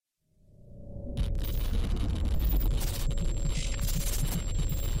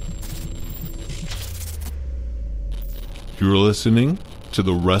You're listening to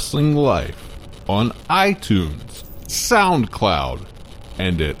The Wrestling Life on iTunes, SoundCloud,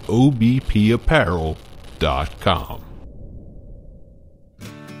 and at obpapparel.com.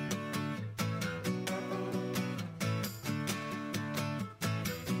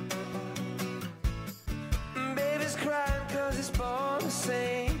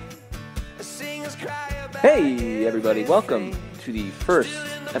 Hey everybody, welcome to the first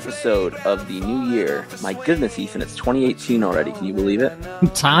episode of the new year. My goodness, Ethan, it's 2018 already. Can you believe it?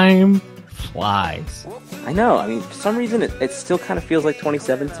 Time flies. I know. I mean, for some reason, it still kind of feels like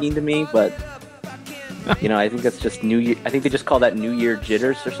 2017 to me, but, you know, I think that's just New Year. I think they just call that New Year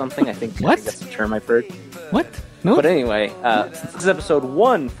jitters or something. I think that's the term I've heard. What? No. But anyway, this is episode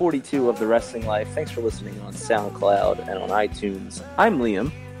 142 of The Wrestling Life. Thanks for listening on SoundCloud and on iTunes. I'm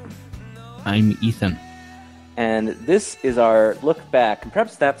Liam. I'm Ethan. And this is our look back, and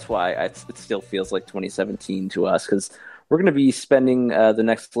perhaps that's why it still feels like 2017 to us, because we're going to be spending the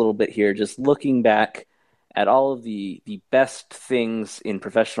next little bit here just looking back at all of the best things in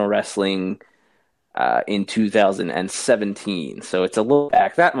professional wrestling in 2017. So it's a look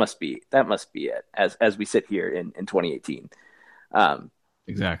back. That must be it as we sit here in 2018.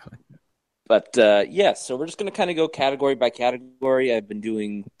 Exactly. But so we're just going to kind of go category by category. I've been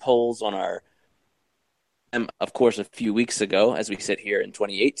doing polls on our, of course, a few weeks ago as we sit here in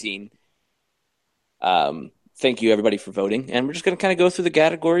 2018. Thank you, everybody, for voting. And we're just going to kind of go through the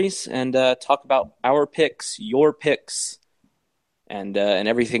categories and talk about our picks, your picks, and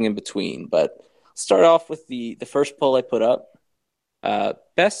everything in between. But start off with the first poll I put up.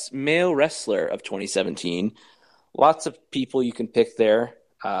 Best male wrestler of 2017. Lots of people you can pick there.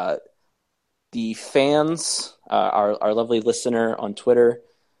 The fans, our lovely listener on Twitter,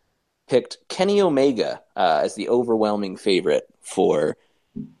 picked Kenny Omega as the overwhelming favorite for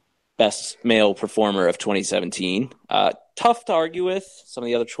best male performer of 2017. Tough to argue with. Some of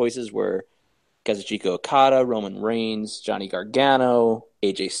the other choices were Kazuchika Okada, Roman Reigns, Johnny Gargano,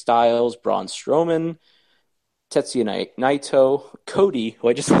 AJ Styles, Braun Strowman, Tetsuya Naito, Cody, who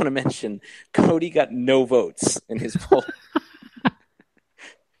I just want to mention, Cody got no votes in his poll.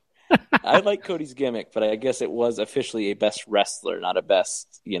 I like Cody's gimmick, but I guess it was officially a best wrestler, not a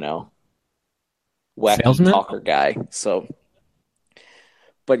best, wacky salesman? Talker guy. So,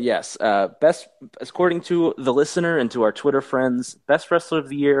 but yes, best, according to the listener and to our Twitter friends, best wrestler of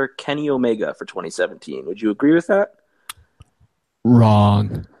the year, Kenny Omega for 2017. Would you agree with that?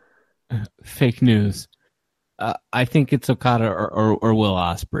 Wrong. Fake news. I think it's Okada or Will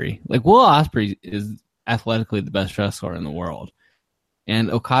Ospreay. Like, Will Ospreay is athletically the best wrestler in the world.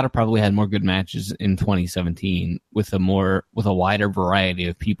 And Okada probably had more good matches in 2017 with a wider variety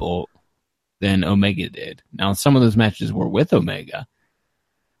of people than Omega did. Now, some of those matches were with Omega,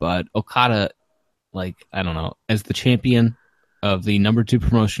 but Okada, I don't know, as the champion of the number 2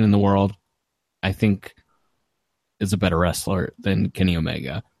 promotion in the world, I think is a better wrestler than Kenny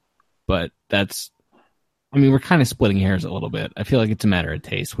Omega. But we're kind of splitting hairs a little bit. I feel like it's a matter of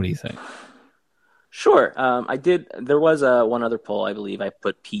taste. What do you think? Sure. I did. There was one other poll, I believe. I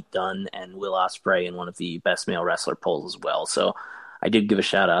put Pete Dunne and Will Ospreay in one of the best male wrestler polls as well. So I did give a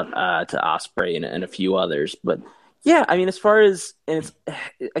shout out to Ospreay and a few others. But yeah, I mean, as far as, and it's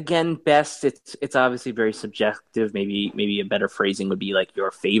again best, it's obviously very subjective. Maybe a better phrasing would be like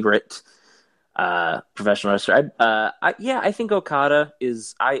your favorite professional wrestler. I think Okada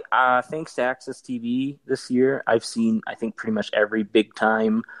is. Thanks to Access TV this year, I've seen pretty much every big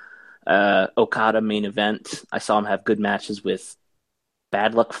time Okada main event. I saw him have good matches with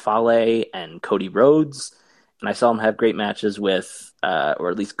Bad Luck Fale and Cody Rhodes, and I saw him have great matches with, or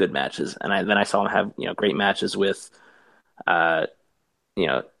at least good matches. And then I saw him have great matches with,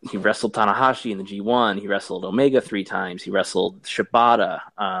 he wrestled Tanahashi in the G1. He wrestled Omega 3 times. He wrestled Shibata.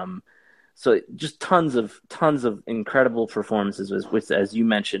 So just tons of incredible performances with, as you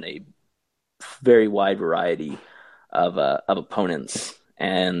mentioned, a very wide variety of opponents.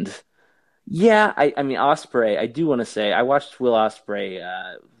 And yeah, I mean, Ospreay, I do want to say, I watched Will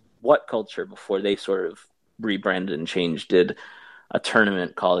Ospreay, What Culture, before they sort of rebranded and changed, did a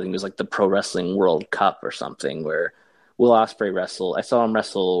tournament called, I think it was like the Pro Wrestling World Cup or something, where Will Ospreay wrestled. I saw him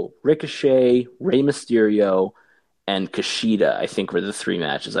wrestle Ricochet, Rey Mysterio, and Kushida, I think were the 3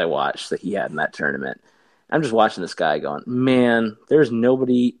 matches I watched that he had in that tournament. I'm just watching this guy going, man, there's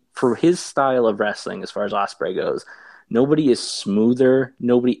nobody, for his style of wrestling, as far as Ospreay goes, nobody is smoother.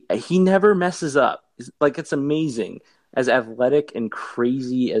 He never messes up. It's amazing. As athletic and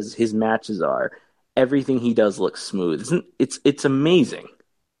crazy as his matches are, everything he does looks smooth. It's amazing.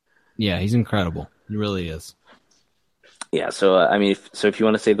 Yeah, he's incredible. He really is. Yeah, so I mean, if you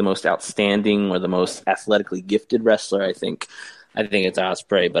want to say the most outstanding or the most athletically gifted wrestler, I think it's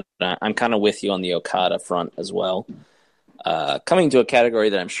Ospreay, but I'm kind of with you on the Okada front as well. Coming to a category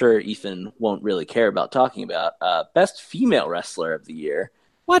that I'm sure Ethan won't really care about talking about, best female wrestler of the year.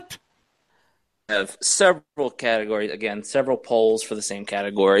 What? I have several categories, again, several polls for the same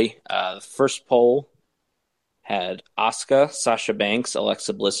category. The first poll had Asuka, Sasha Banks,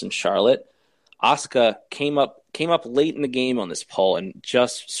 Alexa Bliss, and Charlotte. Asuka came up late in the game on this poll and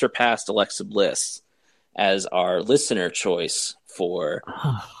just surpassed Alexa Bliss as our listener choice for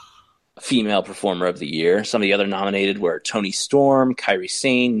female performer of the year. Some of the other nominated were Toni Storm, Kairi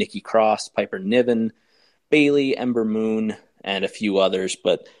Sane, Nikki Cross, Piper Niven, Bayley, Ember Moon, and a few others.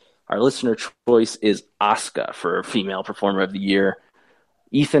 But our listener choice is Asuka for female performer of the year.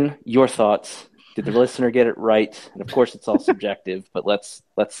 Ethan, your thoughts? Did the listener get it right? And of course, it's all subjective, but let's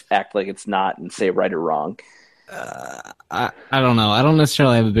act like it's not and say right or wrong. I don't know. I don't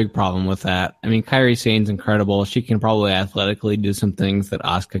necessarily have a big problem with that. I mean, Kairi Sane's incredible. She can probably athletically do some things that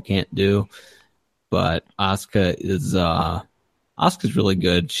Asuka can't do, but Asuka's really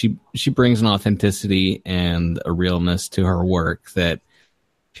good. She brings an authenticity and a realness to her work that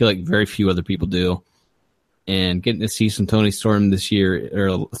I feel like very few other people do. And getting to see some Toni Storm this year, in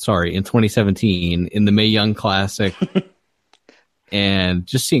 2017 in the Mae Young Classic, and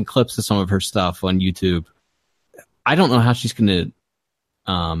just seeing clips of some of her stuff on YouTube. I don't know how she's going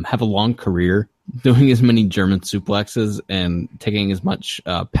to have a long career doing as many German suplexes and taking as much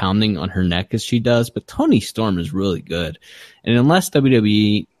pounding on her neck as she does, but Toni Storm is really good. And unless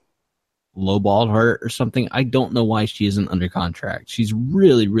WWE lowballed her or something, I don't know why she isn't under contract. She's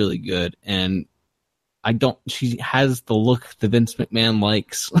really, really good, and she has the look that Vince McMahon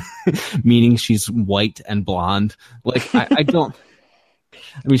likes, meaning she's white and blonde. Like, I don't,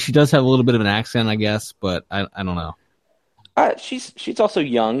 I mean, she does have a little bit of an accent, I guess, but I don't know. She's also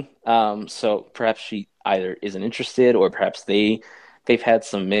young, so perhaps she either isn't interested or perhaps they've had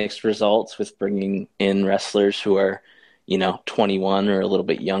some mixed results with bringing in wrestlers who are, 21 or a little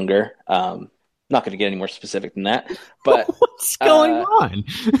bit younger. Not going to get any more specific than that, but what's going on?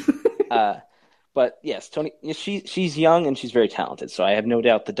 But yes, Toni, she's young and she's very talented, so I have no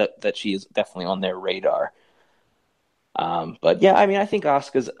doubt that she is definitely on their radar. But yeah, I mean, I think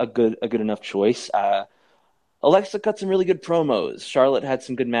Asuka's a good enough choice. Alexa cut some really good promos. Charlotte had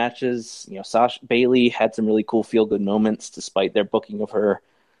some good matches. Bayley had some really cool feel good moments despite their booking of her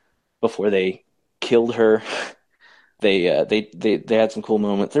before they killed her. They had some cool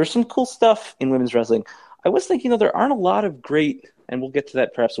moments. There's some cool stuff in women's wrestling. I was thinking, there aren't a lot of great, and we'll get to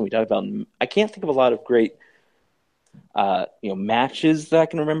that perhaps when we talk about. I can't think of a lot of great, matches that I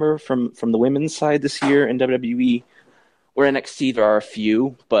can remember from the women's side this year in WWE or NXT. There are a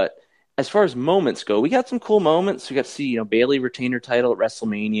few, but as far as moments go, we got some cool moments. We got to see Bayley retain her title at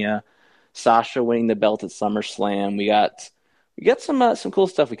WrestleMania, Sasha winning the belt at SummerSlam. We got some cool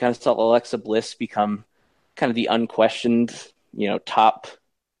stuff. We kind of saw Alexa Bliss become kind of the unquestioned top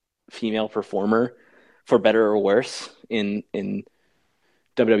female performer, for better or worse, in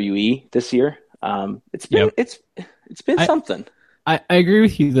WWE this year. It's been something. I agree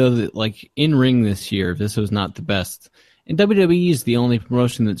with you though that like in ring this year, this was not the best. And WWE is the only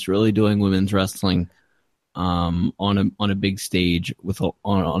promotion that's really doing women's wrestling on a big stage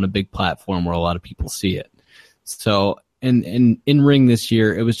on a big platform where a lot of people see it. So and in ring this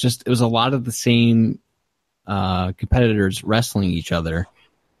year, it was a lot of the same competitors wrestling each other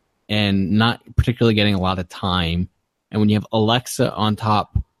and not particularly getting a lot of time. And when you have Alexa on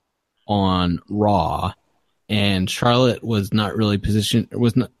top on Raw, and Charlotte was not really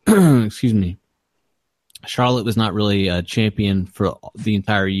excuse me. Charlotte was not really a champion for the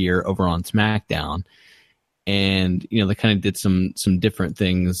entire year over on SmackDown. And, they kind of did some different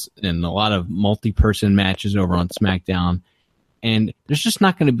things and a lot of multi-person matches over on SmackDown. And there's just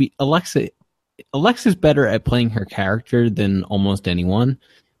not going to be Alexa's better at playing her character than almost anyone,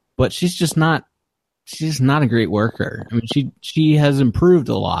 but she's just not a great worker. I mean, she has improved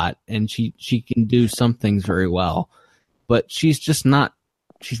a lot and she can do some things very well, but she's not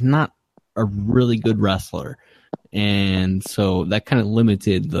a really good wrestler. And so that kind of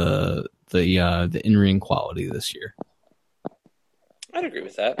limited the in-ring quality this year. I'd agree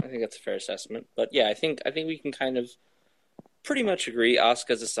with that. I think that's a fair assessment. But yeah, I think we can kind of pretty much agree.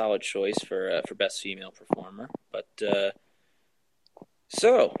 Asuka's a solid choice for best female performer. But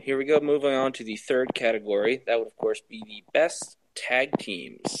so here we go. Moving on to the third category. That would of course be the best tag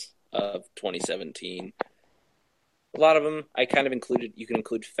teams of 2017. A lot of them I kind of included. You can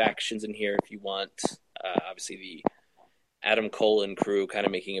include factions in here if you want. Obviously, Adam Cole and crew kind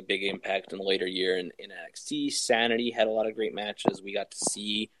of making a big impact in the later year in NXT. Sanity had a lot of great matches. We got to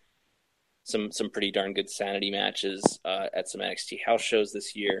see some pretty darn good Sanity matches at some NXT house shows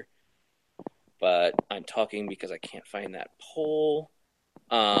this year. But I'm talking because I can't find that poll.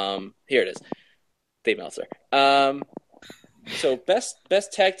 Here it is. Dave Meltzer. So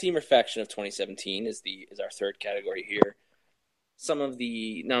best tag team or faction of 2017 is our third category here. Some of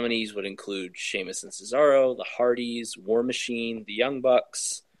the nominees would include Sheamus and Cesaro, the Hardys, War Machine, the Young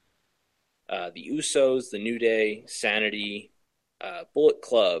Bucks, the Usos, the New Day, Sanity, Bullet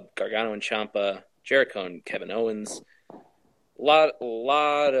Club, Gargano and Ciampa, Jericho and Kevin Owens. A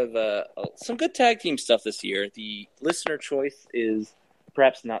lot of some good tag team stuff this year. The listener choice is,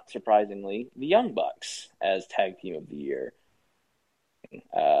 perhaps not surprisingly, the Young Bucks as tag team of the year.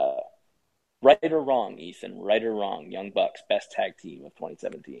 Right or wrong, Ethan? Right or wrong? Young Bucks, best tag team of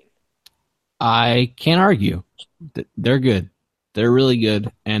 2017. I can't argue. They're good. They're really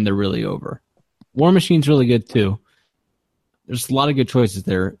good, and they're really over. War Machine's really good, too. There's a lot of good choices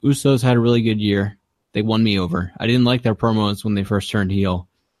there. Usos had a really good year. They won me over. I didn't like their promos when they first turned heel,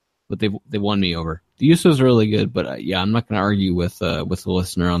 but they won me over. The Usos are really good, but I'm not going to argue with the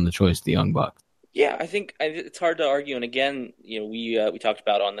listener on the choice, the Young Bucks. Yeah, I think it's hard to argue. And again, we talked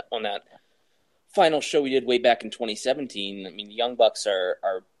about on that final show we did way back in 2017. I mean, the Young Bucks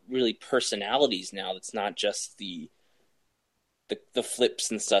are really personalities now. It's not just the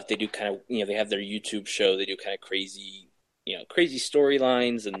flips and stuff. They do kind of, they have their YouTube show. They do kind of crazy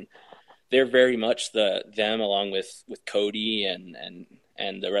storylines, and they're very much them along with Cody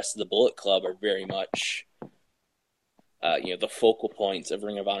and the rest of the Bullet Club are very much the focal points of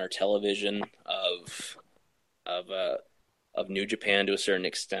Ring of Honor television, of New Japan to a certain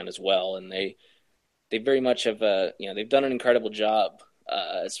extent as well, and they very much have they've done an incredible job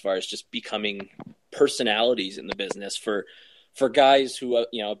as far as just becoming personalities in the business for guys who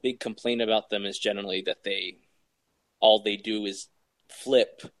a big complaint about them is generally that all they do is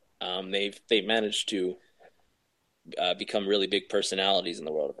flip. They've managed to become really big personalities in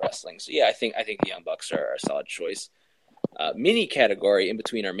the world of wrestling. So yeah, I think the Young Bucks are a solid choice. Mini category in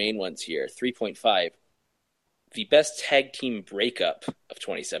between our main ones here, 3.5. The best tag team breakup of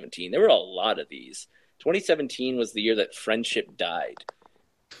 2017. There were a lot of these. 2017 was the year that friendship died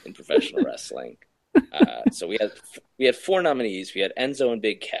in professional wrestling. So we had 4 nominees. We had Enzo and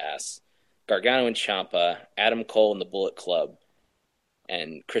Big Cass, Gargano and Ciampa, Adam Cole and the Bullet Club,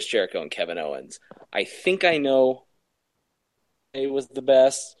 and Chris Jericho and Kevin Owens. I think I know it was the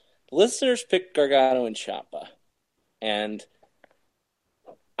best. The listeners picked Gargano and Ciampa, and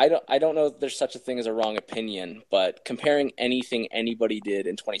I don't know if there's such a thing as a wrong opinion, but comparing anything anybody did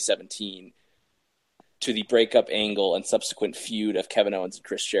in 2017 to the breakup angle and subsequent feud of Kevin Owens and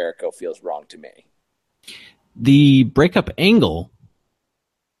Chris Jericho feels wrong to me. The breakup angle,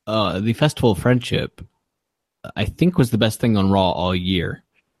 the Festival of Friendship, I think was the best thing on Raw all year.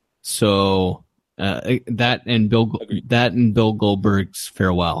 So that and Bill Goldberg's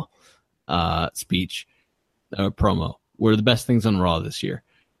farewell speech promo were the best things on Raw this year,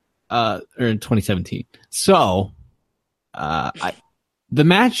 or in 2017. So the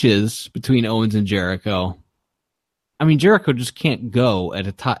matches between Owens and Jericho, I mean, Jericho just can't go at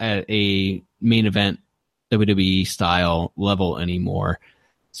a main event WWE style level anymore.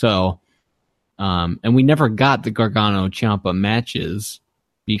 So, and we never got the Gargano Ciampa matches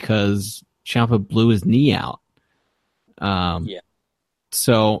because Ciampa blew his knee out.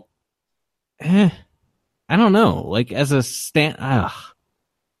 So, I don't know. Like as a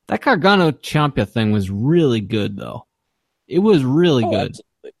that Gargano Ciampa thing was really good though. It was really good.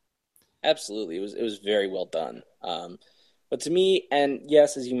 Absolutely. It was very well done. But to me, and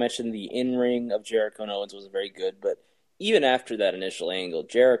yes, as you mentioned, the in-ring of Jericho and Owens was very good, but even after that initial angle,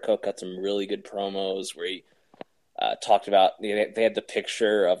 Jericho cut some really good promos where he talked about, they had the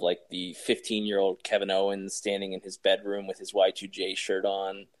picture of like the 15-year-old Kevin Owens standing in his bedroom with his Y2J shirt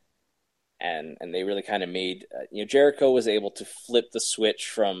on, and they really kind of made, Jericho was able to flip the switch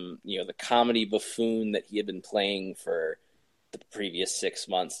from, the comedy buffoon that he had been playing for the previous 6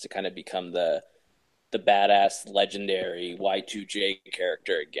 months to kind of become the badass, legendary Y2J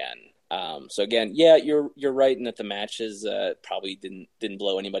character again. So again, yeah, you're right in that the matches probably didn't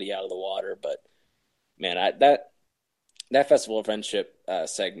blow anybody out of the water, but man, that Festival of Friendship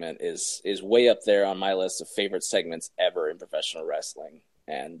segment is way up there on my list of favorite segments ever in professional wrestling,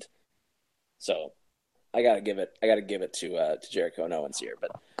 and so I gotta give it to Jericho and Owens here.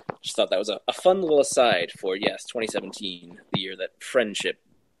 But just thought that was a fun little aside for 2017, the year that friendship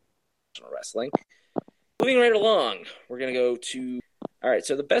professional wrestling. Moving right along, we're going to go to All right,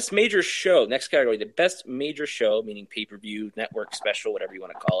 so the best major show, next category, the best major show, meaning pay-per-view, network special, whatever you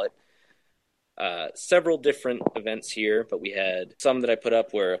want to call it. Several different events here, but we had some that I put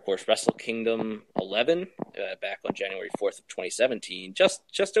up were, of course, Wrestle Kingdom 11 back on January 4th of 2017,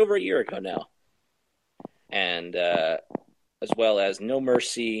 just over a year ago now. And as well as No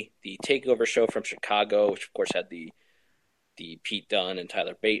Mercy, the TakeOver show from Chicago, which, of course, had the Pete Dunne and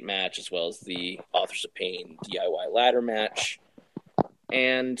Tyler Bate match, as well as the Authors of Pain DIY ladder match.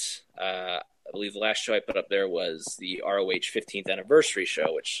 And I believe the last show I put up there was the ROH 15th anniversary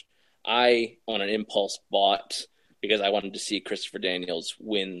show, which I, on an impulse, bought because I wanted to see Christopher Daniels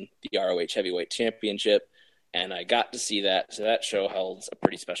win the ROH Heavyweight Championship, and I got to see that, so that show holds a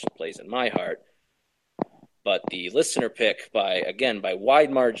pretty special place in my heart. But the listener pick, by wide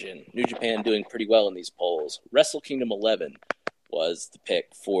margin, New Japan doing pretty well in these polls, Wrestle Kingdom 11 was the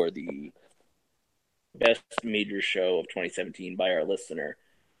pick for the best major show of 2017 by our listener.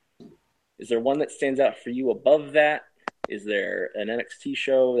 Is there one that stands out for you above that? Is there an NXT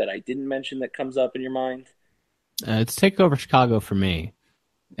show that I didn't mention that comes up in your mind? It's TakeOver Chicago for me.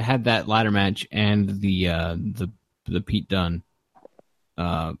 It had that ladder match and the Pete Dunne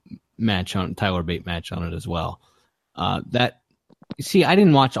match on Tyler Bate match on it as well. I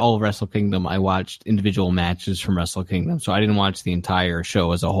didn't watch all of Wrestle Kingdom. I watched individual matches from Wrestle Kingdom, so I didn't watch the entire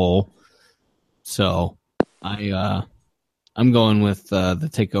show as a whole. So I'm going with the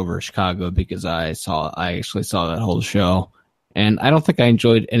TakeOver Chicago because I actually saw that whole show, and I don't think I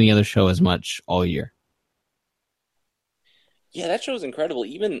enjoyed any other show as much all year. Yeah, that show was incredible.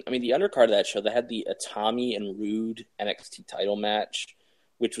 Even, the undercard of that show, that had the Atami and Rude NXT title match,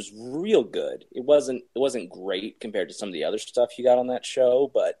 which was real good. It wasn't great compared to some of the other stuff you got on that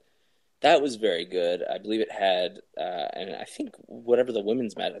show, but that was very good. I believe it had, and I think whatever the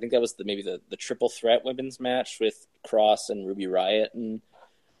women's match, I think that was maybe the triple threat women's match with Cross and Ruby Riott and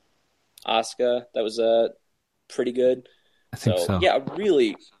Asuka. That was pretty good. I think so. Yeah,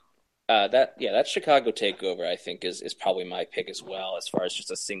 really, that Chicago TakeOver I think is probably my pick as well as far as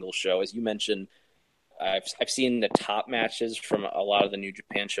just a single show. As you mentioned, I've seen the top matches from a lot of the New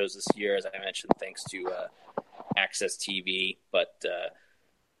Japan shows this year, as I mentioned, thanks to Access TV, but.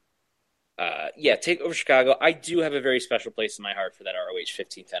 TakeOver Chicago. I do have a very special place in my heart for that ROH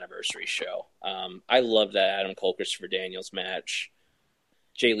 15th anniversary show. I love that Adam Cole Christopher Daniels match.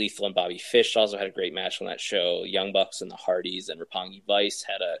 Jay Lethal and Bobby Fish also had a great match on that show. Young Bucks and the Hardys and Roppongi Vice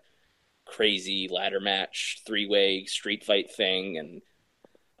had a crazy ladder match, 3-way street fight thing, and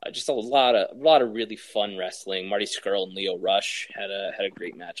just a lot of really fun wrestling. Marty Scurll and Leo Rush had a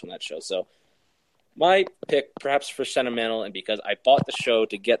great match on that show. So my pick, perhaps for sentimental, and because I bought the show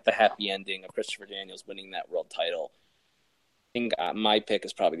to get the happy ending of Christopher Daniels winning that world title, I think my pick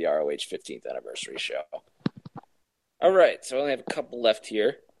is probably the ROH 15th anniversary show. All right, so I only have a couple left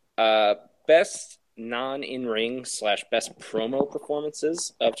here. Best non-in-ring / best promo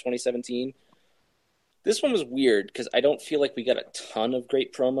performances of 2017. This one was weird because I don't feel like we got a ton of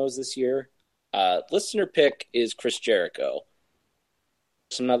great promos this year. Listener pick is Chris Jericho.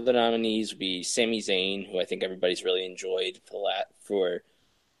 Some other nominees would be Sami Zayn, who I think everybody's really enjoyed or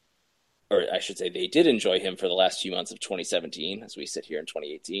I should say they did enjoy him for the last few months of 2017, as we sit here in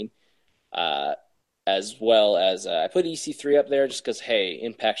 2018. As well as I put EC3 up there just because, hey,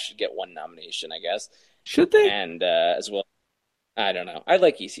 Impact should get one nomination, I guess. Should they? And as well, I don't know. I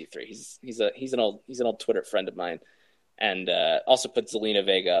like EC3. He's an old Twitter friend of mine. And also put Zelina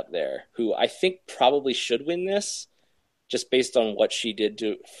Vega up there, who I think probably should win this, just based on what she did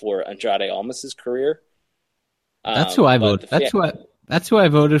for Andrade Almas's career. That's who I voted. That's who I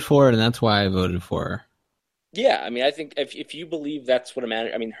voted for, and that's why I voted for her. Yeah, I think if you believe that's what a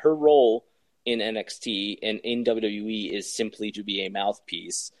manager, her role in NXT and in WWE is simply to be a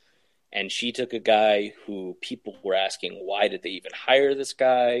mouthpiece, and she took a guy who people were asking, why did they even hire this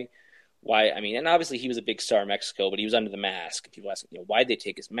guy? Why? And obviously he was a big star in Mexico, but he was under the mask. People asking, why did they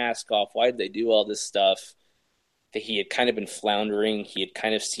take his mask off? Why did they do all this stuff? That he had kind of been floundering. He had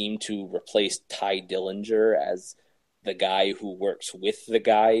kind of seemed to replace Ty Dillinger as the guy who works with the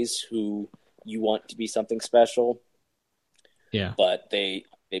guys who you want to be something special. Yeah. But they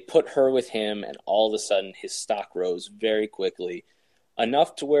put her with him, and all of a sudden his stock rose very quickly,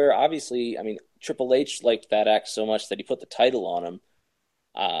 enough to where, obviously, Triple H liked that act so much that he put the title on him.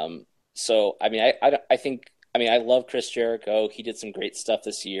 I think I love Chris Jericho. He did some great stuff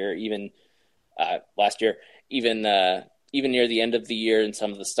this year, even last year. Even near the end of the year and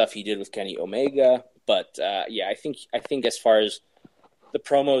some of the stuff he did with Kenny Omega. But I think as far as the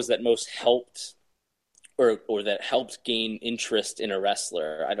promos that most helped or that helped gain interest in a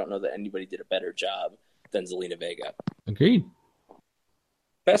wrestler, I don't know that anybody did a better job than Zelina Vega. Agreed.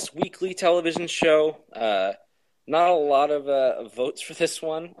 Best weekly television show. Not a lot of votes for this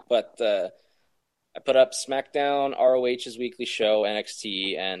one, but I put up SmackDown, ROH's weekly show,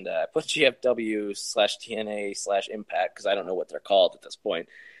 NXT, and I put GFW slash TNA slash Impact because I don't know what they're called at this point.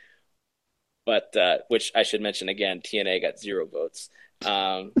 But which I should mention again, TNA got 0 votes.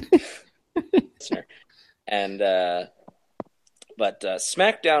 And but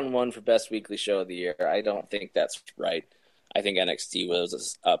SmackDown won for best weekly show of the year. I don't think that's right. I think NXT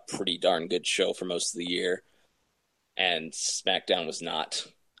was a pretty darn good show for most of the year, and SmackDown was not.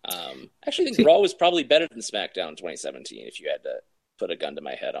 Actually, I think Raw was probably better than SmackDown in 2017 if you had to put a gun to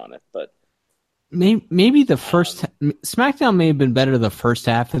my head on it. But maybe the first SmackDown may have been better the first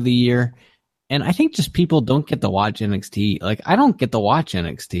half of the year, and I think just people don't get to watch NXT. Like, I don't get to watch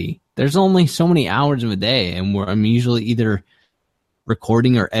NXT. There's only so many hours of a day, and I'm usually either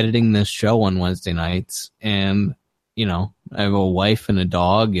recording or editing this show on Wednesday nights, and I have a wife and a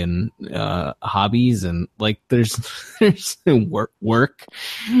dog and hobbies, and like there's work,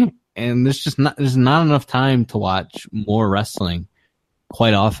 and there's not enough time to watch more wrestling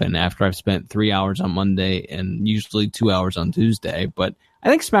quite often after I've spent 3 hours on Monday and usually 2 hours on Tuesday. But I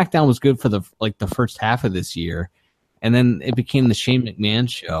think SmackDown was good for the first half of this year, and then it became the Shane McMahon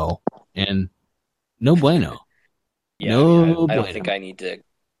show, and no bueno. Yeah, I don't think I need to.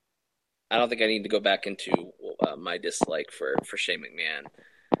 I don't think I need to go back into my dislike for Shane McMahon.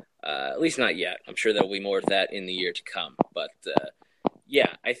 At least not yet. I'm sure there'll be more of that in the year to come. But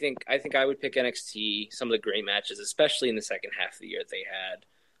yeah, I think I would pick NXT. Some of the great matches, especially in the second half of the year, they had.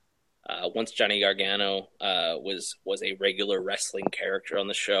 Once Johnny Gargano was a regular wrestling character on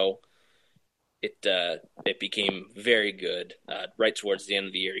the show, it became very good. Right towards the end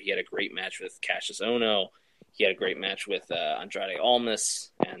of the year, he had a great match with Cassius Ohno. He had a great match with Andrade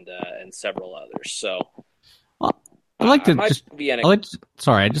Almas and several others. So, well, I'd just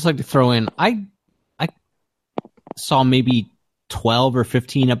like to throw in. I saw maybe 12 or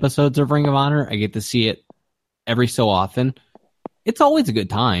 15 episodes of Ring of Honor. I get to see it every so often. It's always a good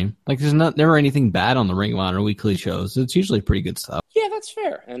time. Like, there's never anything bad on the Ring of Honor weekly shows. It's usually pretty good stuff. Yeah, that's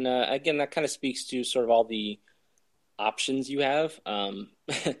fair. And again, that kind of speaks to sort of all the options you have.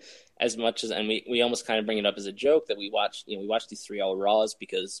 As much as, and we almost kind of bring it up as a joke that we watch these 3-hour Raws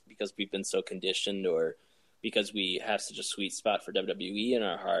because we've been so conditioned, or because we have such a sweet spot for WWE in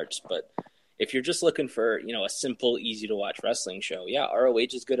our hearts. But if you're just looking for, a simple, easy to watch wrestling show, yeah,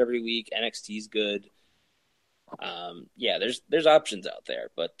 ROH is good every week. NXT is good. Yeah, there's options out there,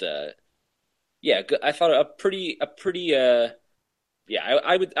 but yeah, I thought a pretty yeah,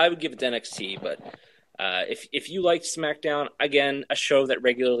 I would give it to NXT, but if you liked SmackDown, again, a show that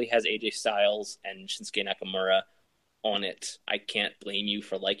regularly has AJ Styles and Shinsuke Nakamura on it, I can't blame you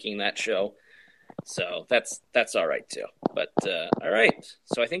for liking that show. So that's all right too. But all right,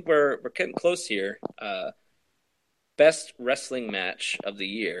 so I think we're getting close here. Best wrestling match of the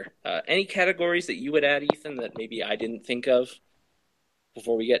year. Any categories that you would add, Ethan, that maybe I didn't think of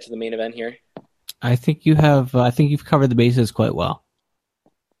before we get to the main event here? I think you have. I think you've covered the bases quite well.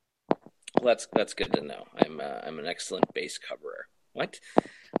 Well, that's good to know. I'm an excellent base coverer. What?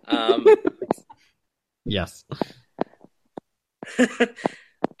 Yes.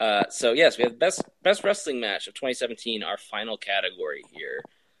 So yes, we have best wrestling match of 2017. Our final category here.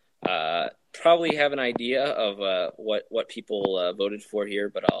 Probably have an idea of what people voted for here,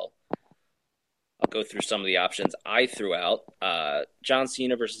 but I'll go through some of the options I threw out. John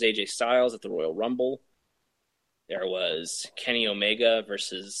Cena versus AJ Styles at the Royal Rumble. There was Kenny Omega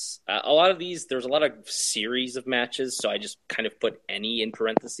versus a lot of these. There's a lot of series of matches, so I just kind of put any in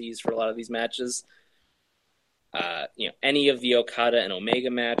parentheses for a lot of these matches. Any of the Okada and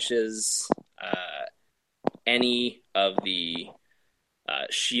Omega matches, any of the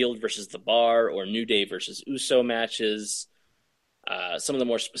Shield versus the Bar or New Day versus Uso matches. Some of the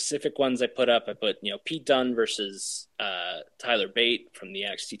more specific ones I put, Pete Dunne versus Tyler Bate from the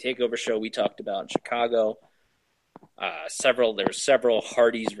NXT TakeOver show we talked about in Chicago. There were several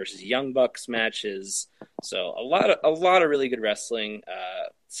Hardys versus Young Bucks matches. So a lot of really good wrestling.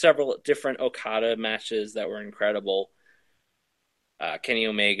 Several different Okada matches that were incredible. Kenny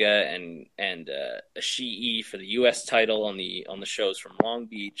Omega and Ishii for the U.S. title on the shows from Long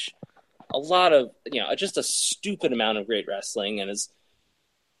Beach. A lot of just a stupid amount of great wrestling, and as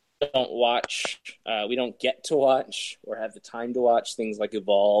we don't get to watch or have the time to watch things like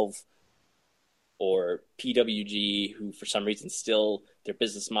Evolve or PWG, who for some reason still their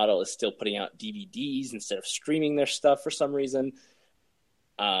business model is still putting out DVDs instead of streaming their stuff for some reason.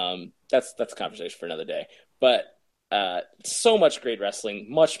 That's a conversation for another day. But so much great wrestling,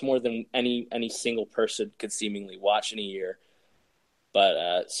 much more than any single person could seemingly watch in a year.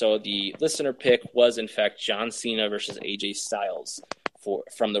 But so the listener pick was in fact John Cena versus AJ Styles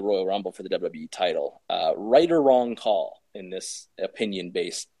from the Royal Rumble for the WWE title. Right or wrong call in this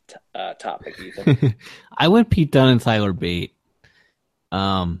opinion-based topic, Ethan? I went Pete Dunne and Tyler Bate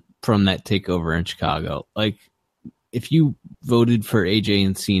from that takeover in Chicago. Like, if you voted for AJ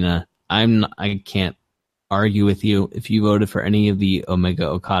and Cena, I can't argue with you. If you voted for any of the Omega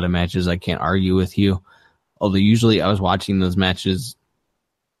Okada matches, I can't argue with you. Although usually I was watching those matches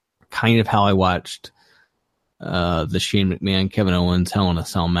kind of how I watched the Shane McMahon, Kevin Owens Hell in a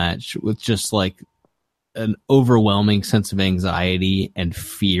Cell match, with just like an overwhelming sense of anxiety and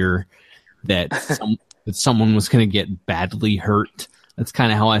fear that someone was going to get badly hurt. That's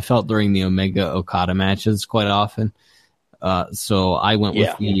kind of how I felt during the Omega Okada matches quite often. So I went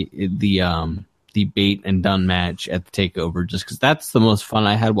with the Bate and Dunn match at the takeover, just because that's the most fun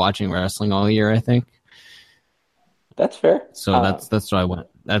I had watching wrestling all year, I think. That's fair. So that's what I went.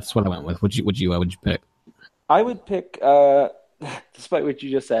 That's what I went with. Would you pick? I would pick, despite what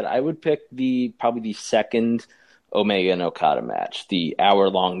you just said, I would pick probably the second Omega and Okada match, the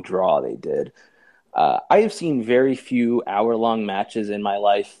hour-long draw they did. I have seen very few hour-long matches in my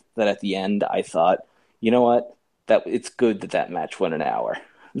life that at the end I thought, you know what, that it's good that match went an hour.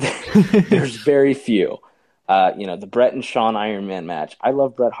 There's very few. The Bret and Shawn Iron Man match. I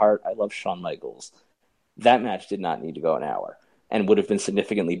love Bret Hart. I love Shawn Michaels. That match did not need to go an hour and would have been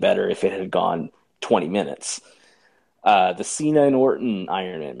significantly better if it had gone 20 minutes. The Cena and Orton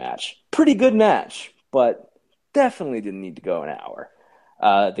Iron Man match. Pretty good match, but definitely didn't need to go an hour.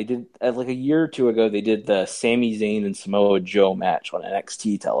 They did, like a year or two ago, they did the Sami Zayn and Samoa Joe match on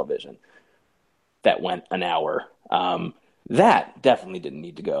NXT television. That went an hour. That definitely didn't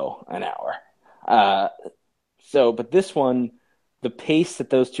need to go an hour. But this one, the pace that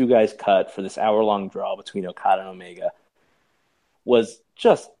those two guys cut for this hour-long draw between Okada and Omega was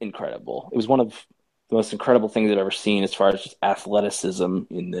just incredible. It was one of the most incredible things I've ever seen as far as just athleticism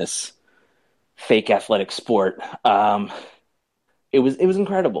in this fake athletic sport. It was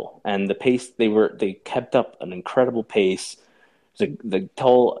incredible, and the pace they kept up an incredible pace. They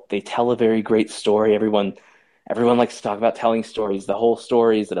tell a very great story. Everyone likes to talk about telling stories. The whole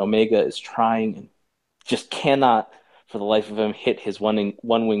story is that Omega is trying and just cannot, for the life of him, hit his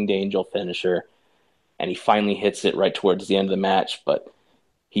one-winged angel finisher, and he finally hits it right towards the end of the match, but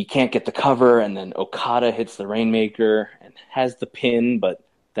he can't get the cover, and then Okada hits the Rainmaker and has the pin, but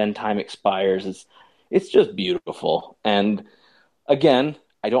then time expires. It's just beautiful. And again,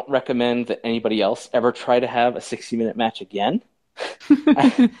 I don't recommend that anybody else ever try to have a 60-minute match again.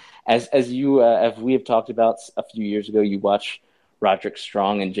 As we have talked about a few years ago, you watch Roderick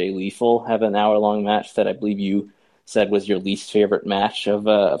Strong and Jay Lethal have an hour-long match that I believe you said was your least favorite match of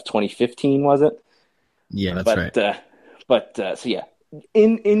 2015, was it? Yeah, that's right. So yeah,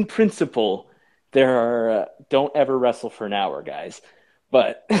 in principle, there are don't ever wrestle for an hour, guys.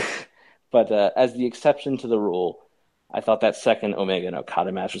 But as the exception to the rule, I thought that second Omega and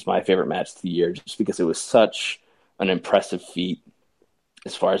Okada match was my favorite match of the year, just because it was such an impressive feat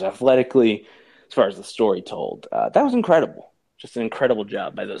as far as athletically, as far as the story told. That was incredible. Just an incredible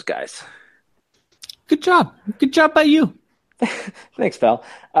job by those guys. Good job. Good job by you. Thanks, pal.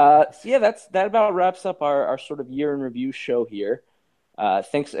 That about wraps up our sort of year in review show here.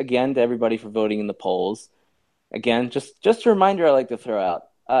 Thanks again to everybody for voting in the polls. Again, just a reminder I like to throw out.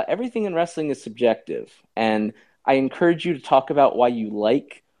 Everything in wrestling is subjective, and I encourage you to talk about why you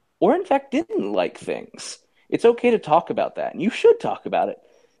like or in fact didn't like things. It's okay to talk about that, and you should talk about it.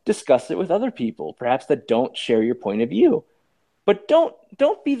 Discuss it with other people, perhaps that don't share your point of view. But don't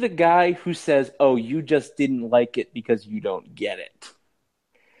be the guy who says, "Oh, you just didn't like it because you don't get it."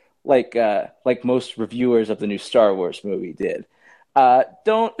 Like most reviewers of the new Star Wars movie did.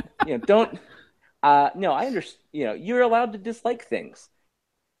 No, I understand. You're allowed to dislike things.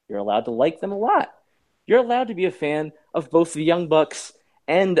 You're allowed to like them a lot. You're allowed to be a fan of both the Young Bucks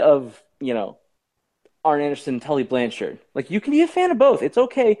and of, Arn Anderson and Tully Blanchard. Like, you can be a fan of both. It's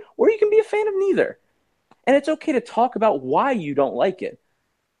okay. Or you can be a fan of neither. And it's okay to talk about why you don't like it.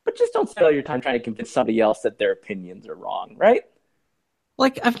 But just don't spend all your time trying to convince somebody else that their opinions are wrong, right?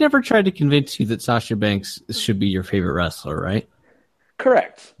 Like, I've never tried to convince you that Sasha Banks should be your favorite wrestler, right?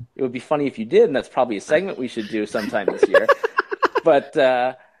 Correct. It would be funny if you did, and that's probably a segment we should do sometime this year. But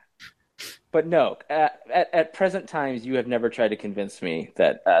no, at present times, you have never tried to convince me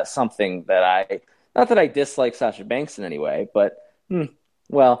that something that not that I dislike Sasha Banks in any way, but, but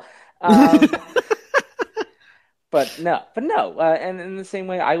no. And in the same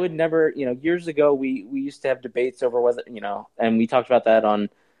way, I would never, years ago, we used to have debates over whether, and we talked about that on,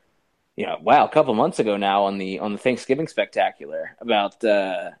 wow, a couple months ago now on the Thanksgiving Spectacular about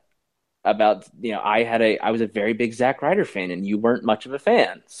I was a very big Zack Ryder fan and you weren't much of a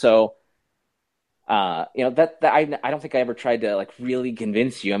fan. So that I don't think I ever tried to like really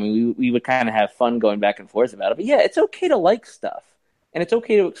convince you. I mean, we would kind of have fun going back and forth about it. But yeah, it's okay to like stuff, and it's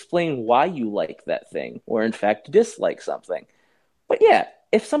okay to explain why you like that thing, or in fact dislike something. But yeah,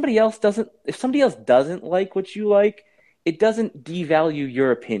 if somebody else doesn't like what you like, it doesn't devalue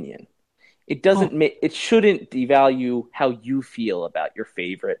your opinion. It shouldn't devalue how you feel about your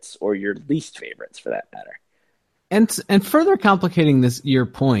favorites or your least favorites, for that matter. And further complicating your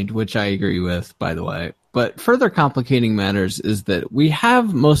point, which I agree with, by the way, but further complicating matters is that we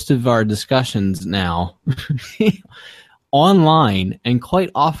have most of our discussions now online and quite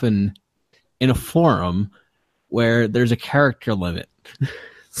often in a forum where there's a character limit.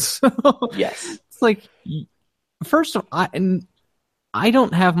 So yes, it's like, first of all, I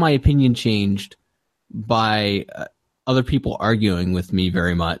don't have my opinion changed by other people arguing with me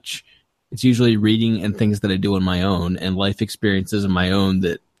very much. It's usually reading and things that I do on my own and life experiences of my own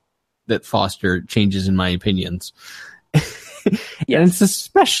that foster changes in my opinions. Yes. And it's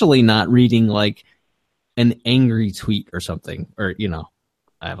especially not reading like an angry tweet or something, or I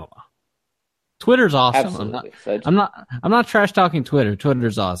don't know. Twitter's awesome. Absolutely. I'm not trash talking Twitter.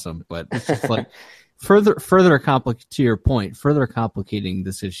 Twitter's awesome, but it's just like further to your point, further complicating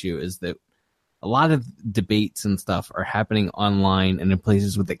this issue is that a lot of debates and stuff are happening online and in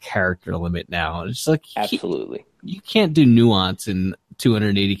places with a character limit now. It's like absolutely, you can't do nuance in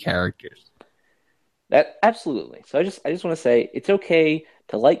 280 characters. That absolutely. So I just want to say it's okay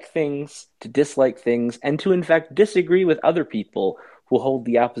to like things, to dislike things, and to in fact disagree with other people who hold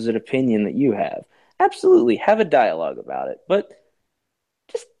the opposite opinion that you have. Absolutely, have a dialogue about it, but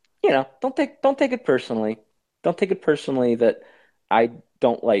just don't take it personally. Don't take it personally that I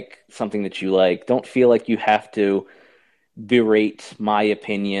don't like something that you like. Don't feel like you have to berate my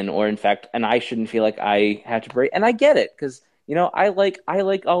opinion, or in fact, and I shouldn't feel like I have to berate. And I get it, because I like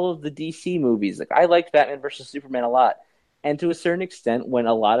all of the DC movies. Like, I liked Batman versus Superman a lot, and to a certain extent, when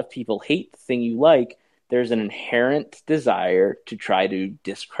a lot of people hate the thing you like, there's an inherent desire to try to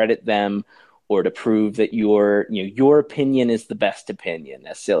discredit them or to prove that your opinion is the best opinion.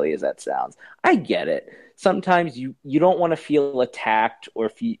 As silly as that sounds, I get it. Sometimes you don't want to feel attacked or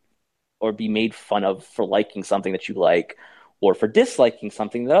be made fun of for liking something that you like, or for disliking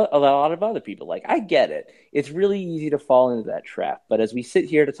something that a lot of other people like. I get it. It's really easy to fall into that trap. But as we sit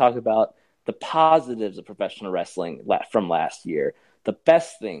here to talk about the positives of professional wrestling from last year, the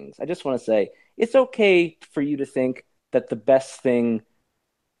best things, I just want to say it's okay for you to think that the best thing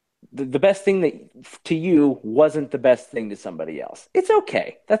that to you wasn't the best thing to somebody else. It's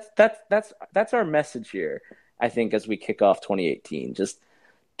okay. That's our message here, I think, as we kick off 2018. Just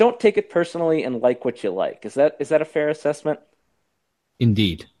don't take it personally and like what you like. Is that a fair assessment?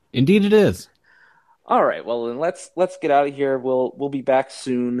 Indeed it is. All right, well then let's get out of here. We'll be back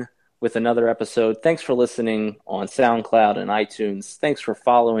soon with another episode. Thanks for listening on SoundCloud and iTunes. Thanks for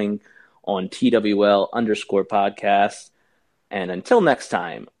following on TWL_podcast. And until next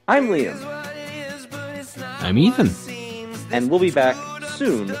time, I'm Liam. I'm Ethan. And we'll be back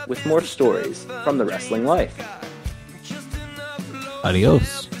soon with more stories from the wrestling life.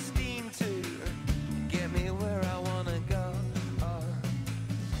 Adios.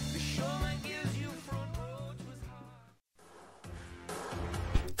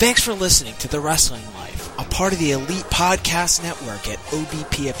 Thanks for listening to The Wrestling Life, a part of the Elite Podcast Network at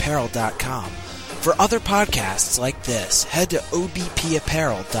obpapparel.com. For other podcasts like this, head to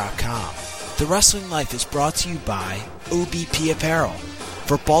obpapparel.com. The Wrestling Life is brought to you by OBP Apparel.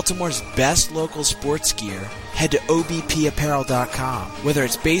 For Baltimore's best local sports gear, head to obpapparel.com. Whether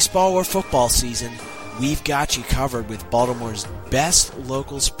it's baseball or football season, we've got you covered with Baltimore's best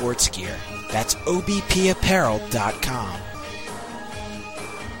local sports gear. That's obpapparel.com.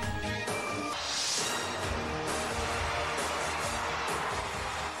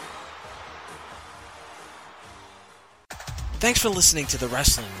 Thanks for listening to The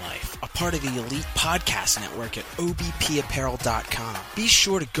Wrestling Life, a part of the Elite Podcast Network at obpapparel.com. Be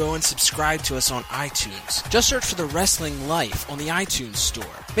sure to go and subscribe to us on iTunes. Just search for The Wrestling Life on the iTunes store.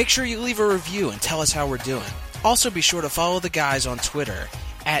 Make sure you leave a review and tell us how we're doing. Also be sure to follow the guys on Twitter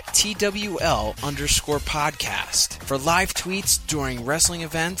at TWL_podcast for live tweets during wrestling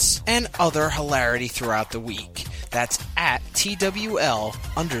events and other hilarity throughout the week. That's at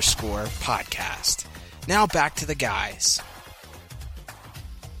TWL_podcast. Now back to the guys.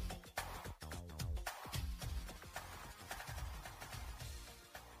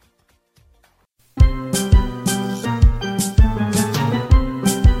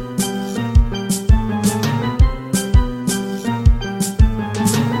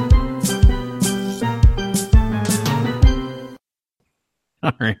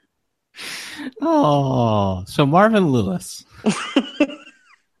 Sorry. Oh, so Marvin Lewis.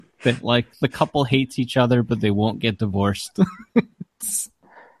 That like the couple hates each other, but they won't get divorced.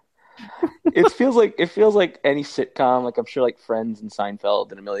 It feels like any sitcom. Like I'm sure like Friends and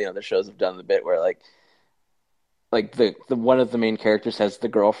Seinfeld and a million other shows have done the bit where like the one of the main characters has the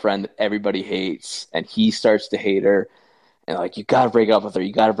girlfriend that everybody hates, and he starts to hate her, and like you gotta break up with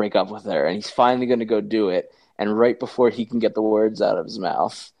her, and he's finally gonna go do it, and right before he can get the words out of his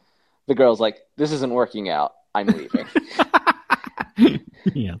mouth, the girl's like, "This isn't working out. I'm leaving."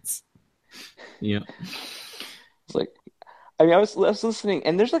 Yes. Yeah. It's like, I mean, I was listening,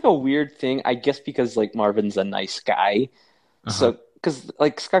 and there's like a weird thing, I guess, because like Marvin's a nice guy, so because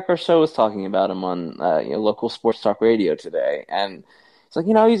like Scott Garceau was talking about him on local sports talk radio today, and it's like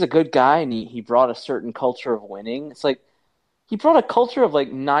he's a good guy, and he brought a certain culture of winning. It's like he brought a culture of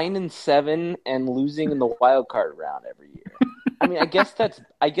like 9-7 and losing in the wild card round every year. I mean, I guess that's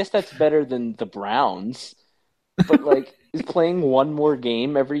better than the Browns, but like, is playing one more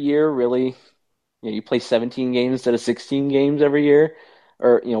game every year really? You play 17 games instead of 16 games every year,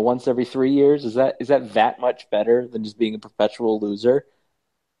 or once every 3 years. Is that much better than just being a perpetual loser?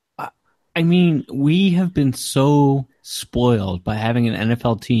 I mean, we have been so spoiled by having an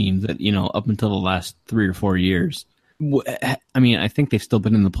NFL team that up until the last 3 or 4 years. I mean, I think they've still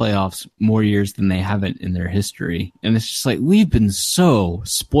been in the playoffs more years than they haven't in their history, and it's just like we've been so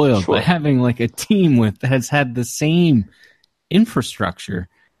spoiled by having like a team that has had the same infrastructure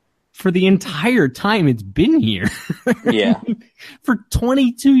for the entire time it's been here. Yeah. for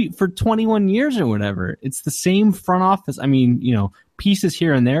 21 years or whatever. It's the same front office. I mean, pieces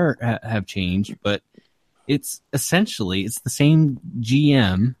here and there have changed, but it's essentially the same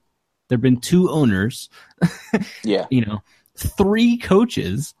GM. There've been 2 owners. Yeah. 3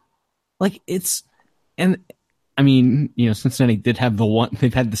 coaches. Like and I mean, Cincinnati did have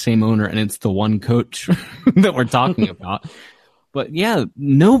they've had the same owner, and it's the one coach that we're talking about. But yeah,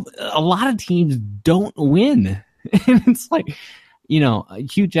 a lot of teams don't win. And it's like,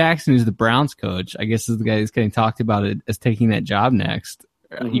 Hugh Jackson, who's the Browns coach, I guess is the guy who's getting talked about it as taking that job next,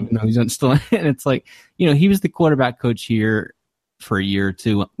 even though he's still in. And it's like, he was the quarterback coach here for a year or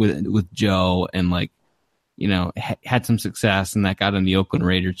two with Joe, and like, had some success, and that got him the Oakland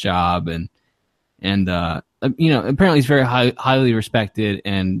Raiders job. And apparently he's very highly respected,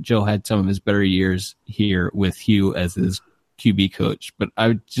 and Joe had some of his better years here with Hugh as his QB coach. But I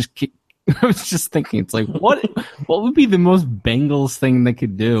was just thinking, it's like, what would be the most Bengals thing they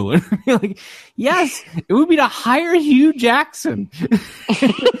could do? And I'd be like, yes, it would be to hire Hugh Jackson.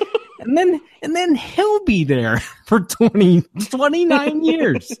 and then he'll be there for 29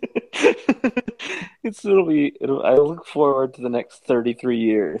 years. I look forward to the next 33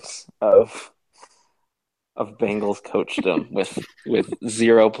 years of Bengals coachdom with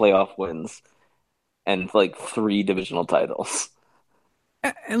 0 playoff wins and like 3 divisional titles.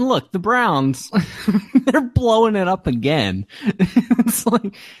 And look, the Browns, they're blowing it up again. It's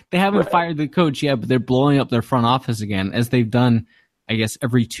like they haven't fired the coach yet, but they're blowing up their front office again, as they've done, I guess,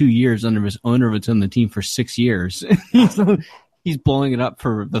 every 2 years under his owner that's on the team for 6 years. He's blowing it up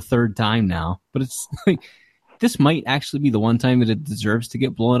for the 3rd time now. But it's like, this might actually be the one time that it deserves to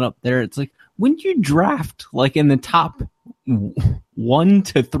get blown up there. It's like, when you draft like in the top 1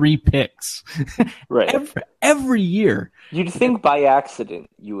 to 3 picks, right, every year, you'd think by accident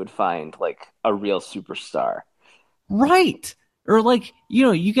you would find like a real superstar, right? Or like,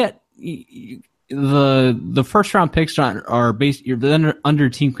 you get the first round picks are based, you're under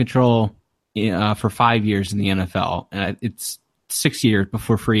team control for 5 years in the NFL, and it's 6 years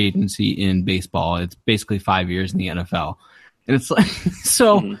before free agency in baseball. It's basically 5 years in the NFL, and it's like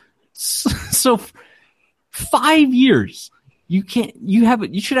so 5 years. You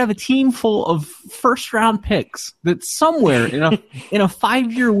should have a team full of first round picks that somewhere in a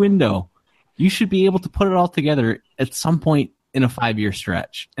 5-year window, you should be able to put it all together at some point in a 5-year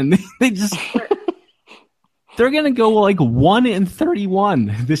stretch. And they just they're going to go like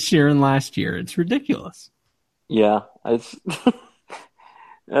 1-31 this year and last year. It's ridiculous. Yeah, it's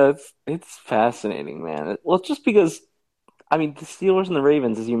it's fascinating, man. Well, just because, I mean, the Steelers and the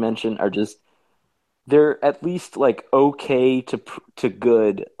Ravens, as you mentioned, they're at least like okay to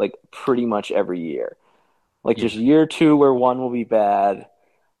good, like pretty much every year. Like there's a year or two where one will be bad,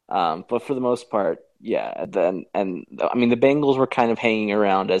 but for the most part, yeah. And I mean, the Bengals were kind of hanging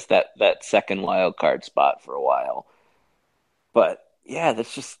around as that second wild card spot for a while, but yeah,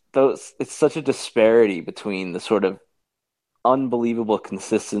 that's just those. It's such a disparity between the sort of unbelievable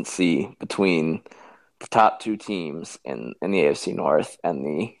consistency between the top 2 teams in the AFC North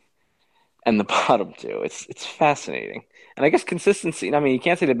and and the bottom two. It's fascinating. And I guess consistency. I mean, you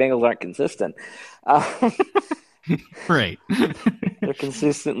can't say the Bengals aren't consistent. Um, Right. they're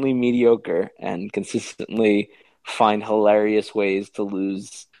consistently mediocre and consistently find hilarious ways to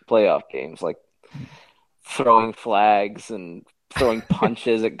lose playoff games, like throwing flags and throwing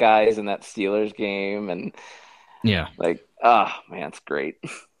punches at guys in that Steelers game, and Yeah. like, man, it's great.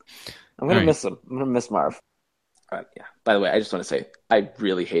 I'm gonna All right. miss him. I'm gonna miss Marv. Yeah. By the way, I just want to say I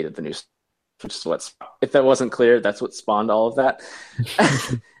really hated the new, which is what's, if that wasn't clear, that's what spawned all of that.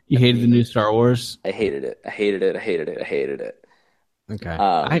 You hated the new Star Wars? I hated it. I hated it. I hated it. I hated it. Okay.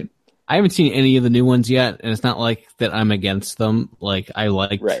 I haven't seen any of the new ones yet, and it's not like that I'm against them. Like, I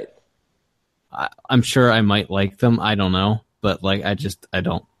liked... Right. I'm sure I might like them. I don't know. But, like, I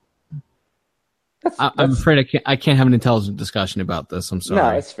don't. I'm afraid I can't have an intelligent discussion about this. I'm sorry. No,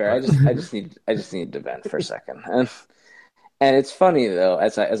 it's fair. I just need to vent for a second. And it's funny though,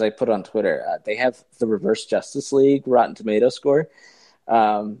 as I put on Twitter, they have the Reverse Justice League Rotten Tomato score.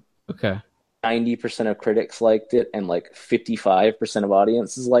 Okay. 90% of critics liked it, and like 55% of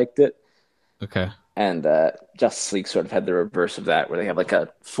audiences liked it. Okay. And Justice League sort of had the reverse of that, where they have like a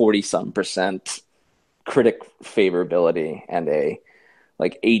 40-some% critic favorability and a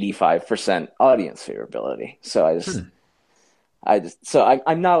like 85% audience favorability. So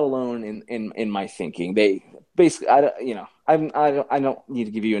I'm not alone in my thinking. They basically, I don't need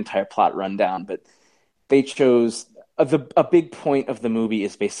to give you an entire plot rundown, but they chose a big point of the movie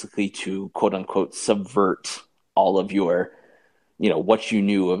is basically to quote unquote subvert all of your, what you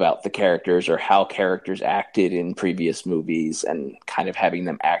knew about the characters or how characters acted in previous movies, and kind of having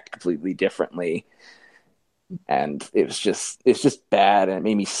them act completely differently. And it's just bad, and it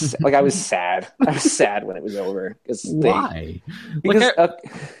made me like I was sad. I was sad when it was over. Why? Because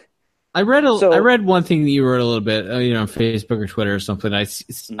I read one thing that you wrote a little bit, on Facebook or Twitter or something. I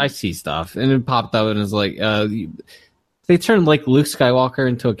see stuff, and it popped up, and it's like they turned like Luke Skywalker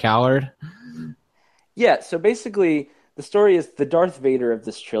into a coward. Yeah. So basically, the story is the Darth Vader of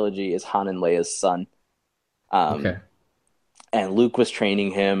this trilogy is Han and Leia's son. Okay. And Luke was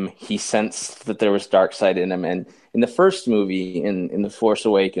training him. He sensed that there was dark side in him. And in the first movie, in The Force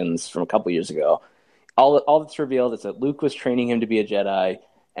Awakens from a couple years ago, all that's revealed is that Luke was training him to be a Jedi,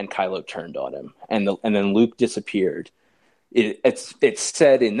 and Kylo turned on him. And then Luke disappeared. It's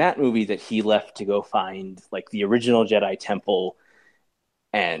said in that movie that he left to go find like the original Jedi temple,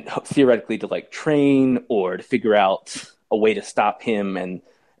 and theoretically to like train or to figure out a way to stop him and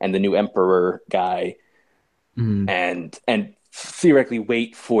the new Emperor guy. Mm-hmm. And theoretically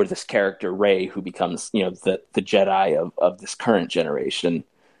wait for this character Rey, who becomes the Jedi of this current generation.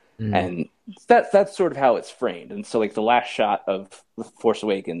 And that's sort of how it's framed. And so like the last shot of The Force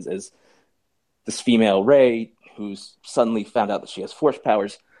Awakens is this female Rey who's suddenly found out that she has Force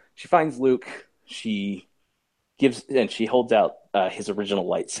powers. She finds Luke, she holds out his original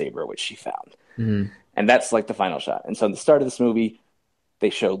lightsaber, which she found. And that's like the final shot. And so in the start of this movie, they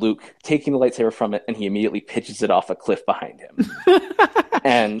show Luke taking the lightsaber from it, and he immediately pitches it off a cliff behind him.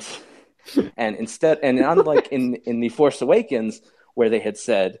 and unlike in The Force Awakens, where they had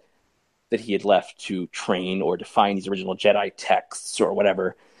said that he had left to train or to find these original Jedi texts or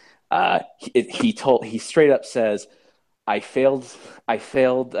whatever, he straight up says, I failed Han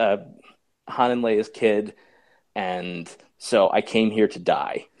and Leia's kid, and so I came here to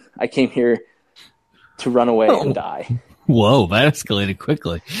die. I came here to run away and die. Whoa, that escalated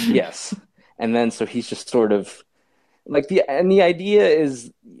quickly. Yes. And then so he's just sort of like the idea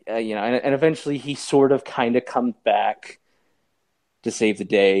is, and eventually he sort of kind of comes back to save the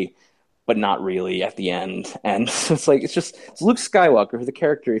day, but not really at the end. And so it's Luke Skywalker, who the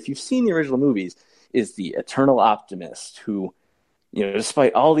character, if you've seen the original movies, is the eternal optimist who,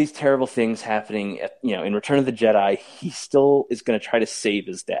 despite all these terrible things happening in Return of the Jedi, he still is going to try to save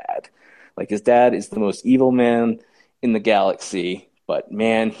his dad. Like, his dad is the most evil man in the galaxy, but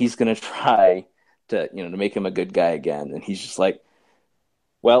man, he's going to try to make him a good guy again. And he's just like,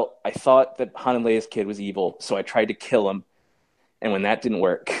 well, I thought that Han and Leia's kid was evil, so I tried to kill him. And when that didn't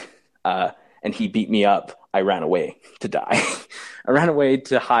work, and he beat me up, I ran away to die. I ran away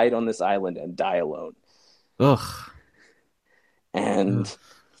to hide on this island and die alone. Ugh. And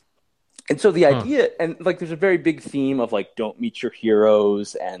so the idea, and like, there's a very big theme of like, don't meet your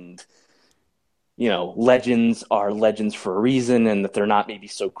heroes, and legends are legends for a reason, and that they're not maybe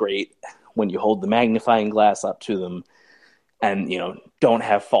so great when you hold the magnifying glass up to them, and don't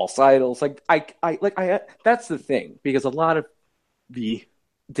have false idols. Like I that's the thing, because a lot of the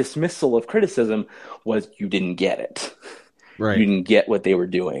dismissal of criticism was you didn't get it. Right. You didn't get what they were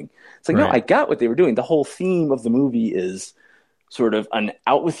doing. It's like, right. No, I got what they were doing. The whole theme of the movie is sort of an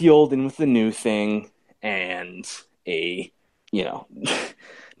out with the old, in with the new thing, and a, you know,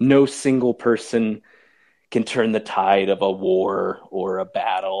 no single person can turn the tide of a war or a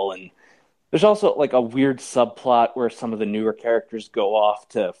battle. And there's also like a weird subplot where some of the newer characters go off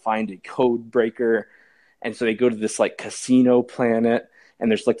to find a code breaker. And so they go to this like casino planet,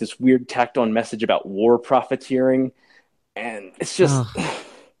 and there's like this weird tacked on message about war profiteering. And it's just,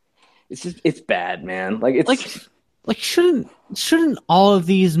 it's bad, man. Like it's like shouldn't all of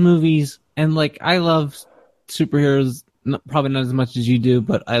these movies, and like I love superheroes, probably not as much as you do,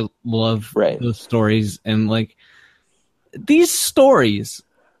 but I love those stories, and like these stories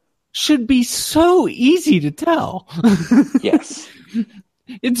should be so easy to tell. Yes.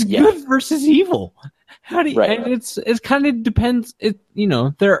 It's good versus evil. How do you, and it kind of depends.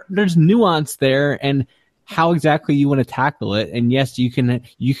 There's nuance there, and how exactly you want to tackle it. And yes, you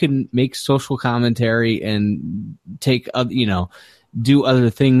can make social commentary and take do other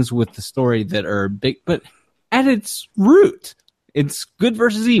things with the story that are big, but at its root, it's good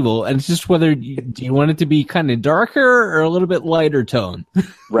versus evil, and it's just whether do you want it to be kind of darker or a little bit lighter tone.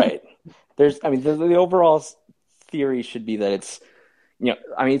 Right. The overall theory should be that it's,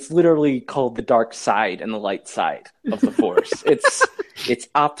 it's literally called the dark side and the light side of the Force. It's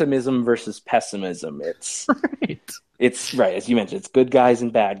optimism versus pessimism. It's right, as you mentioned. It's good guys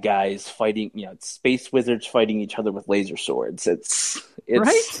and bad guys fighting. It's space wizards fighting each other with laser swords. It's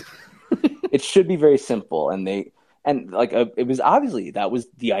right. It should be very simple, it was obviously that was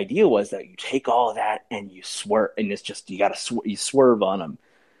the idea, was that you take all of that and you swerve, and it's just you swerve on them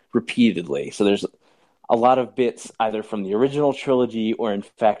repeatedly. So there's a lot of bits either from the original trilogy, or in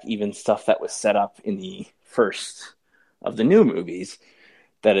fact even stuff that was set up in the first of the new movies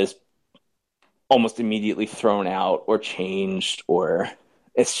that is almost immediately thrown out or changed, or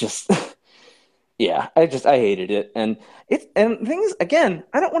it's just I hated it. And things, again,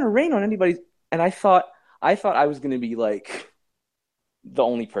 I don't want to rain on anybody, and I thought I was going to be like the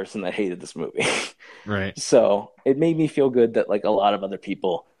only person that hated this movie. Right. So it made me feel good that like a lot of other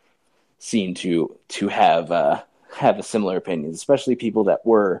people seem to have a similar opinions, especially people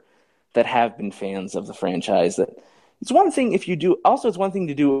that have been fans of the franchise. That it's one thing if you do. Also, it's one thing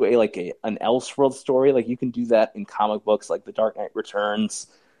to do an Elseworld story. Like you can do that in comic books, like The Dark Knight Returns,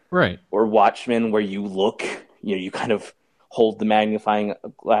 right, or Watchmen, where you look, you kind of hold the magnifying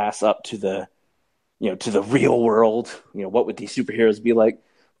glass up to the real world. What would these superheroes be like?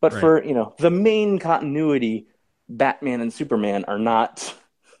 But for the main continuity, Batman and Superman are not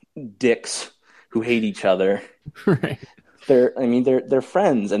dicks who hate each other. Right. They're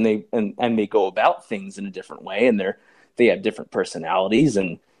friends, and they go about things in a different way, and they have different personalities.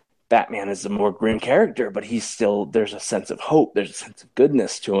 And Batman is a more grim character, but there's a sense of hope, there's a sense of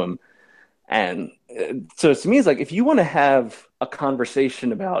goodness to him. And so to me, it's like, if you want to have a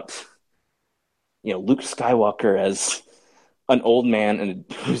conversation about Luke Skywalker as an old man and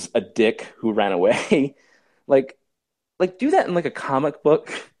who's a dick who ran away, like do that in like a comic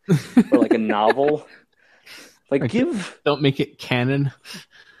book or like a novel. Like don't make it canon.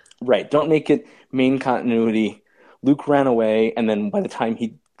 Right. Don't make it main continuity. Luke ran away, and then by the time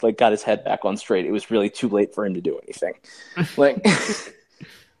he got his head back on straight, it was really too late for him to do anything. Like,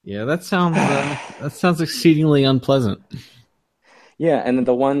 yeah, that sounds exceedingly unpleasant. Yeah, and then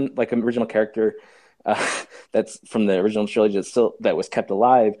the one original character that's from the original trilogy that was kept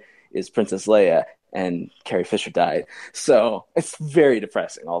alive is Princess Leia, and Carrie Fisher died. So it's very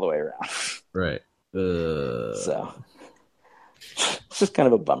depressing all the way around. Right. So it's just kind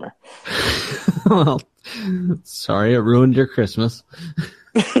of a bummer. Well, sorry it ruined your Christmas.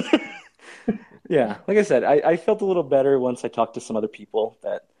 Yeah, like I said, I felt a little better once I talked to some other people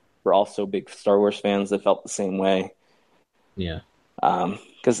that were also big Star Wars fans that felt the same way. Yeah.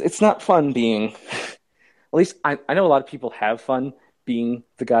 Because it's not fun being... At least I know a lot of people have fun being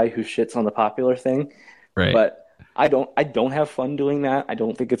the guy who shits on the popular thing. Right. But I don't have fun doing that. I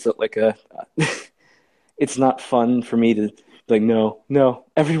don't think it's it's not fun for me to be like, no,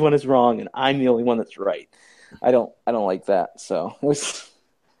 everyone is wrong and I'm the only one that's right. I don't like that. So it was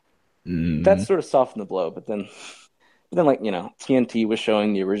that sort of softened the blow. But then TNT was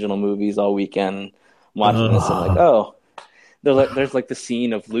showing the original movies all weekend. I'm watching this, I'm like, oh, there's the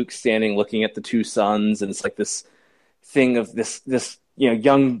scene of Luke standing looking at the two suns, and it's like this thing of this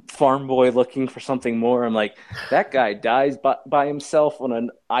young farm boy looking for something more. I'm like, that guy dies by himself on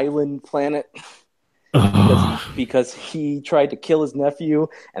an island planet because he tried to kill his nephew,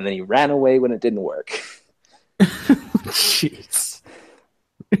 and then he ran away when it didn't work. Jeez.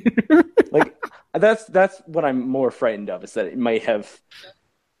 That's what I'm more frightened of, is that it might have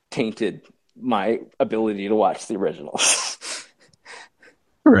tainted my ability to watch the originals.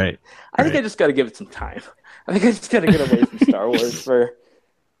 Right. I think I just got to give it some time. I think I just got to get away from Star Wars for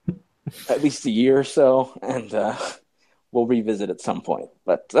at least a year or so, and we'll revisit at some point.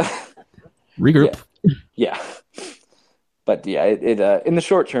 But Regroup. yeah. But yeah, it in the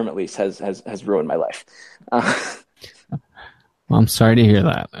short term at least has ruined my life. Well, I'm sorry to hear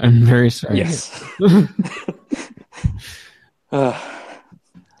that. I'm very sorry. Yes. All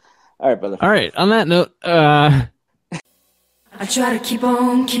right, brother. All right. On that note, I try to keep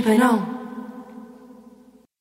on keeping on.